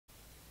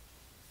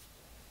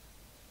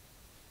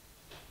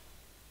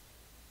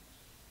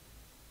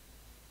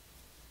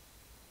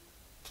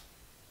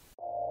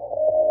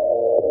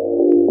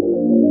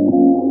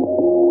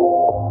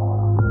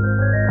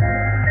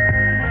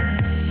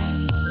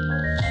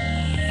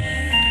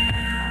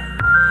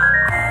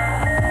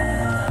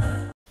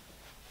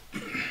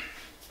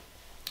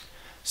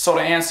So to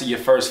answer your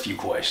first few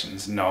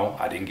questions, no,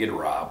 I didn't get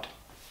robbed.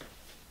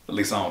 At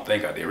least I don't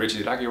think I did. Richie,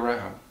 did I get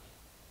robbed?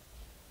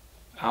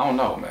 I don't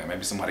know, man.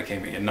 Maybe somebody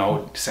came in here.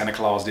 No, Santa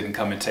Claus didn't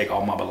come and take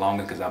all my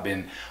belongings because I've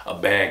been a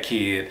bad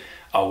kid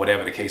or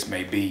whatever the case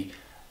may be.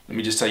 Let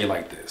me just tell you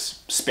like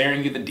this.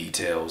 Sparing you the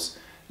details,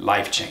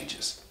 life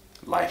changes.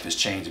 Life has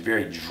changed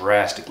very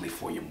drastically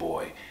for your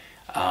boy.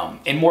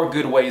 In more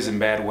good ways than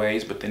bad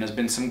ways, but then there's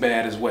been some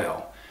bad as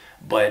well.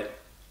 But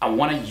I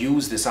want to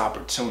use this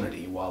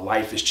opportunity while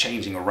life is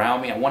changing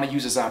around me. I want to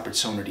use this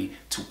opportunity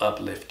to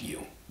uplift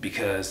you,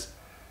 because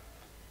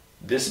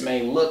this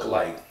may look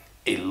like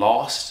a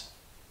loss,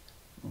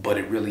 but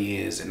it really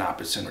is an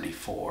opportunity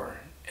for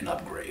an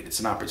upgrade. It's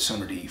an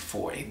opportunity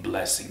for a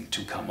blessing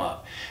to come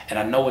up. And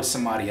I know it's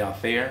somebody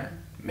out there,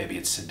 maybe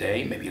it's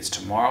today, maybe it's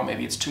tomorrow,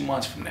 maybe it's 2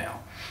 months from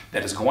now,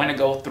 that is going to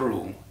go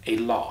through a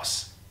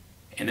loss.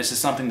 And this is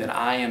something that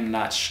I am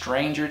not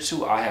stranger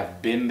to. I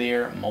have been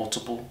there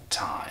multiple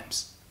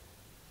times.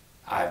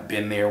 I've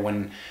been there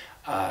when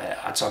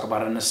I talk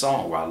about it in the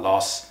song, where I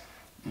lost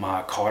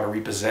my car to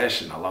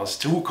repossession. I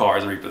lost 2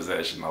 cars to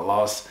repossession. I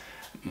lost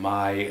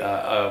my,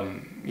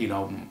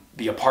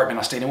 the apartment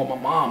I stayed in with my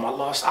mom.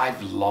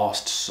 I've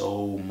lost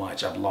so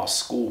much. I've lost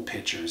school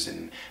pictures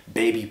and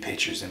baby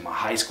pictures and my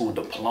high school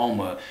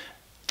diploma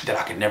that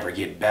I could never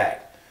get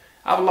back.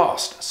 I've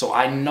lost. So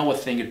I know a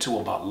thing or two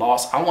about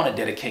loss. I want to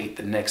dedicate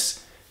the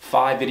next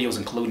 5 videos,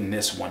 including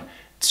this one,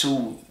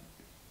 to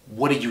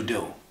what do you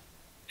do?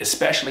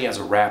 Especially as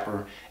a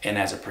rapper and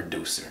as a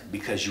producer,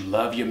 because you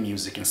love your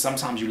music, and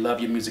sometimes you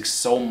love your music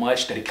so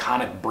much that it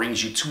kind of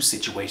brings you to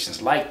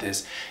situations like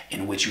this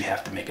in which you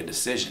have to make a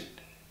decision.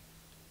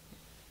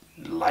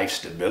 Life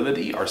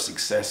stability or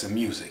success in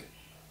music.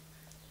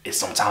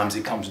 Sometimes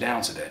it comes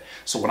down to that.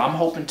 So what I'm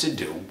hoping to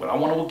do, what I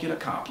want to get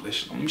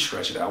accomplished, let me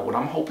stretch it out, what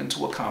I'm hoping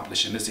to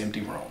accomplish in this empty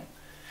room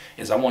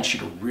is I want you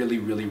to really,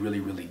 really, really,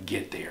 really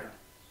get there.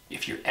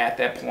 If you're at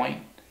that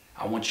point,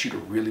 I want you to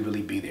really,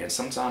 really be there. And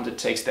sometimes it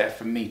takes that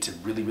for me to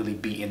really, really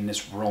be in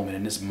this room and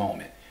in this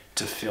moment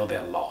to feel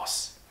that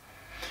loss.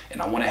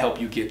 And I want to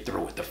help you get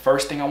through it. The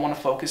first thing I want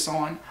to focus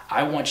on,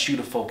 I want you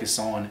to focus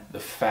on the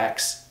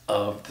facts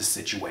of the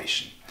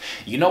situation.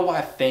 You know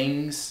why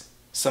things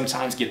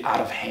sometimes get out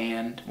of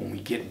hand when we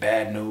get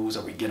bad news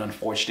or we get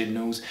unfortunate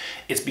news?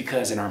 It's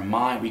because in our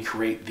mind we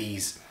create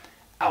these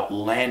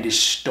outlandish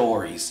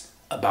stories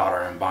about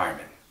our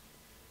environment.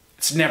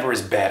 It's never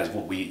as bad as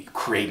what we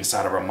create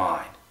inside of our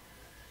mind.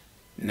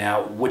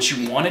 Now, what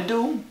you want to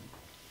do,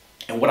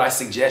 and what I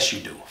suggest you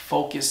do,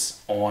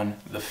 focus on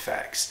the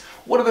facts.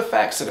 What are the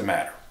facts of the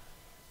matter?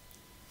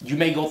 You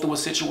may go through a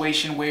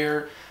situation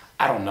where,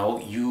 I don't know,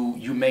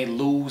 you may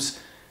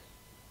lose,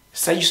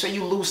 say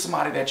you lose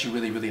somebody that you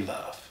really, really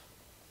love.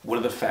 What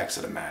are the facts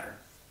of the matter?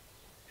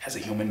 As a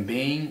human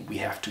being, we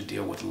have to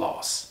deal with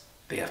loss.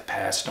 They have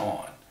passed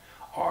on,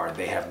 or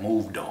they have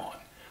moved on,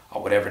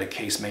 or whatever the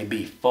case may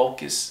be.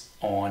 Focus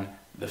on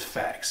the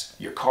facts.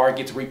 Your car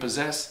gets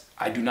repossessed.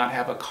 I do not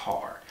have a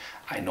car.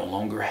 I no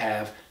longer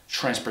have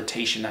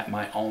transportation at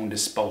my own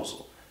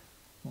disposal.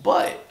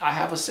 But I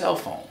have a cell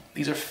phone.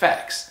 These are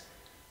facts.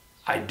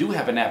 I do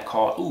have an app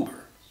called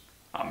Uber.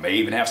 I may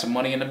even have some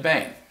money in the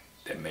bank.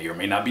 That may or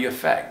may not be a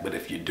fact. But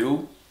if you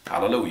do,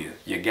 hallelujah,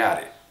 you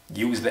got it.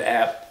 Use the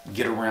app,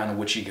 get around to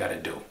what you got to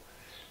do.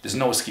 There's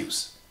no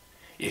excuse.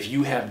 If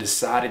you have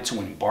decided to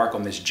embark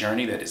on this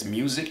journey that is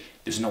music,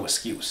 there's no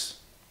excuse.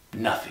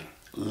 Nothing.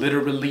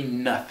 Literally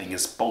nothing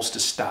is supposed to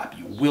stop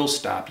you, will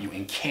stop you,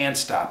 and can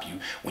stop you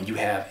when you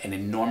have an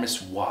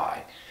enormous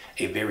why,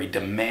 a very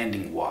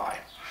demanding why,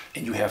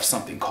 and you have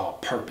something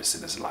called purpose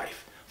in this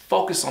life.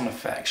 Focus on the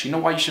facts. You know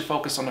why you should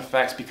focus on the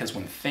facts? Because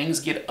when things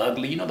get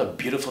ugly, you know the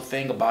beautiful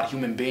thing about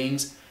human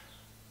beings?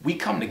 We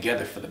come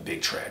together for the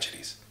big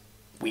tragedies.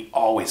 We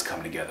always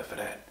come together for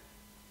that.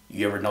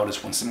 You ever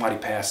notice when somebody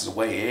passes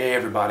away,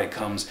 everybody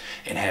comes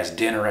and has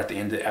dinner at the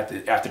end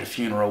after the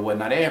funeral or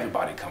whatnot?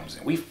 Everybody comes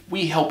in.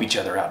 We help each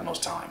other out in those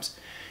times.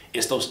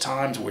 It's those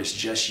times where it's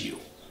just you.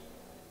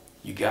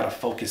 You got to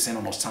focus in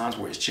on those times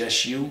where it's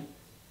just you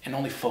and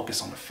only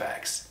focus on the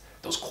facts.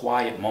 Those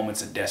quiet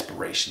moments of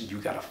desperation, you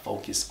got to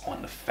focus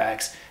on the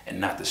facts and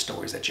not the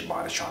stories that your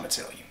mind is trying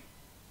to tell you.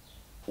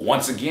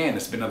 Once again,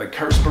 it's been another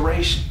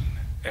Curtspiration.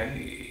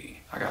 Hey,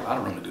 I got a lot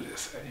of room to do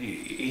this.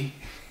 Hey.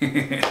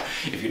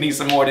 If you need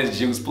some more of this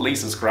juice,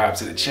 please subscribe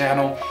to the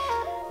channel.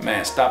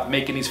 Man, stop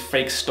making these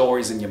fake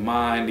stories in your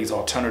mind, these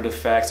alternative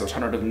facts,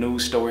 alternative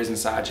news stories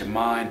inside your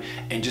mind,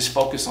 and just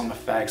focus on the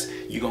facts.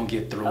 You're going to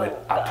get through it.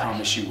 I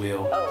promise you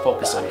will.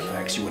 Focus on the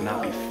facts. You will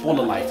not be full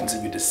of life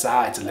until you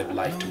decide to live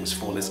life to its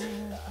fullest.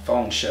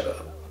 Phone, shut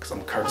up. Because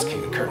I'm Curtis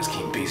King of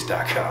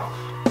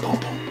CurtisKingBeats.com. Boom,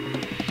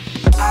 boom.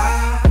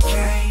 I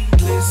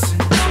can't listen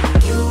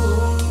to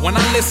you. When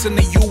I listen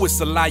to you, it's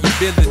a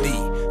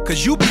liability.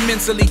 Cause you be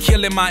mentally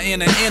killing my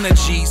inner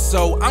energy.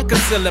 So I'm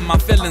concealing my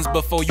feelings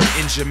before you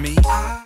injure me.